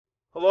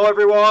Hello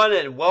everyone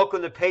and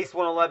welcome to PACE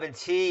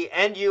 111T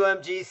and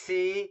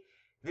UMGC.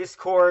 This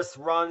course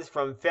runs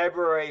from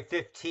February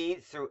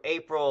 15th through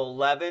April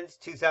 11th,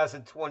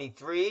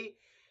 2023.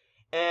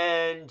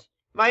 And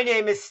my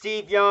name is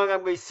Steve Young.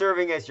 I'm going to be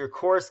serving as your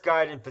course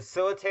guide and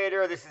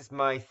facilitator. This is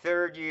my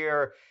third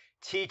year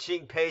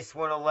teaching PACE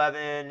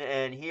 111,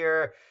 and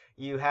here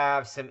you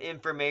have some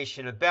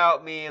information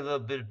about me, a little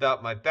bit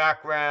about my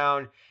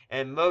background,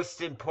 and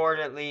most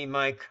importantly,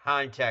 my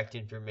contact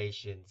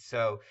information.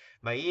 So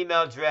my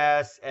email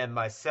address and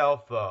my cell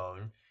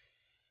phone.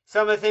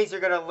 Some of the things you're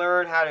going to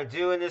learn how to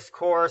do in this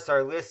course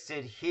are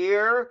listed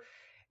here.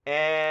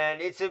 And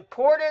it's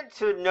important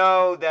to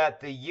know that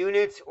the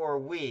units or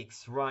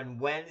weeks run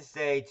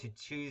Wednesday to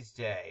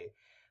Tuesday.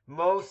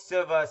 Most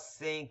of us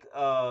think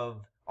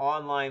of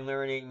online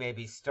learning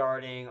maybe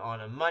starting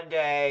on a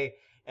Monday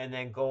and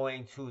then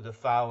going to the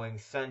following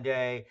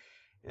Sunday.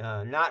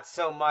 Not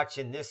so much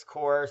in this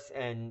course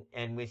and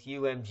with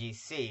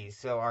UMGC.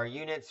 So our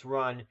units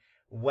run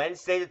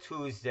Wednesday to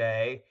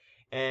Tuesday.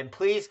 And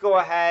please go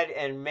ahead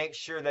and make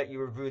sure that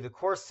you review the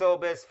course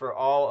syllabus for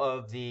all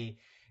of the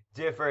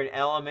different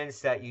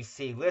elements that you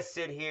see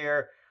listed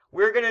here.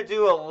 We're going to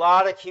do a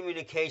lot of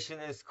communication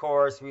in this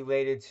course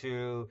related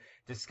to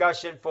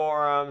discussion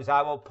forums.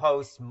 I will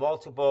post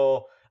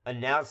multiple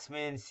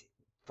announcements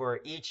for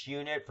each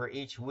unit for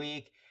each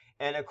week.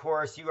 And of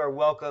course, you are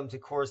welcome to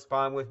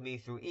correspond with me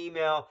through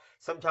email.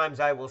 Sometimes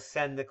I will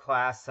send the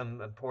class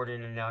some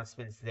important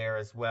announcements there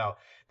as well.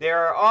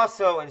 There are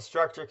also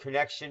instructor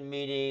connection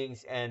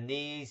meetings, and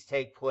these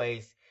take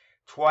place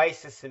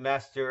twice a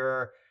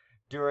semester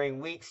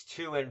during weeks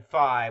 2 and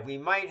 5. We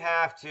might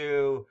have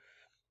to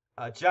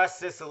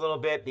adjust this a little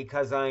bit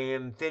because I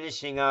am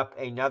finishing up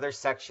another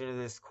section of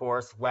this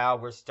course while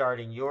we're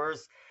starting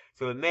yours.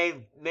 So it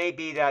may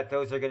be that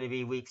those are going to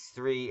be weeks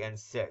 3 and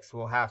 6.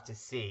 We'll have to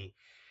see.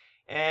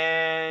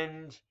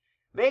 And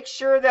make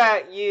sure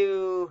that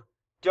you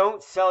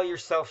don't sell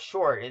yourself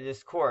short in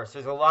this course.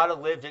 There's a lot of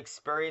lived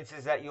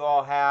experiences that you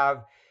all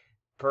have,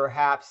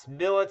 perhaps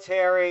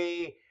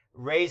military,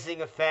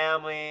 raising a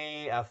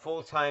family, a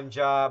full-time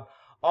job.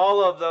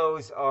 All of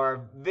those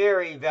are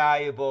very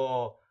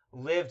valuable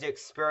lived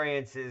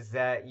experiences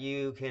that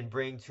you can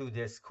bring to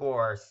this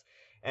course.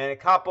 And a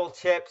couple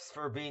tips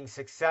for being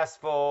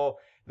successful: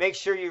 make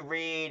sure you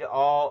read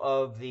all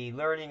of the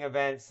learning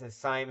events,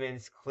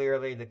 assignments,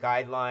 clearly the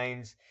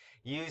guidelines.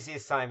 Use the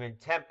assignment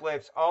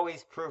templates.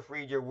 Always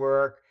proofread your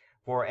work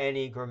for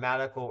any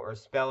grammatical or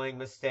spelling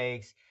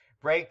mistakes.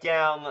 Break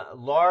down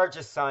large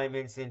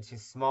assignments into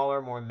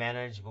smaller, more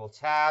manageable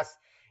tasks.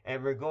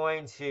 And we're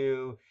going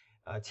to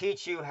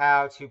teach you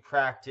how to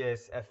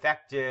practice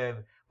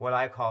effective, what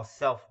I call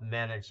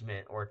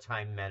self-management or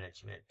time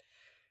management.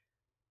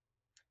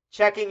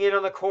 Checking in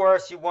on the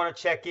course, you want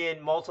to check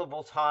in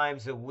multiple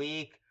times a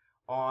week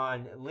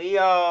on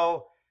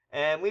Leo,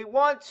 and we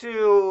want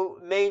to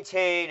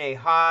maintain a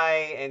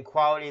high and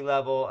quality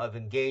level of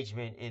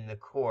engagement in the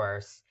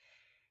course.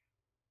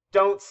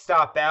 Don't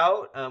stop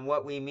out.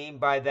 What we mean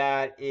by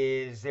that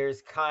is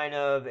there's it's kind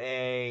of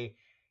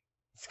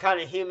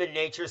human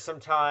nature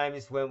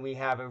sometimes when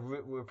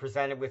we're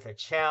presented with a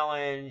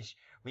challenge,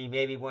 we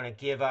maybe want to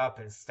give up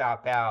and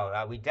stop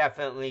out. We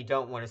definitely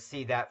don't want to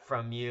see that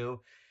from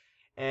you.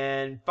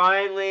 And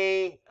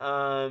finally,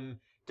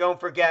 don't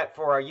forget,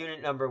 for our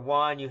unit number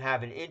 1, you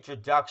have an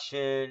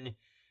introduction,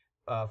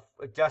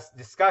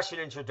 discussion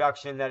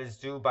introduction that is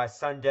due by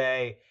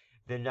Sunday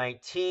the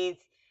 19th.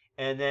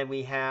 And then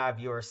we have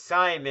your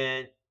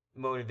assignment,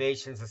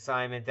 motivations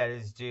assignment, that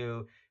is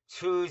due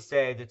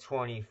Tuesday the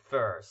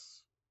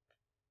 21st.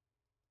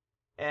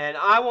 And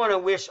I want to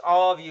wish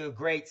all of you a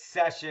great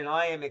session.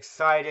 I am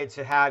excited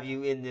to have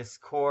you in this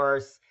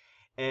course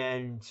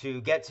and to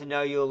get to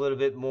know you a little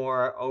bit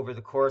more over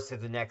the course of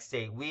the next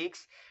 8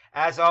 weeks.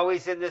 As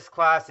always in this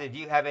class, if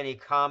you have any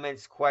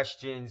comments,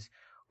 questions,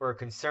 or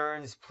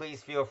concerns,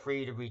 please feel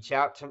free to reach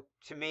out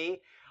to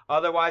me.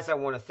 Otherwise, I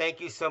want to thank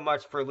you so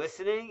much for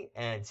listening,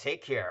 and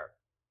take care.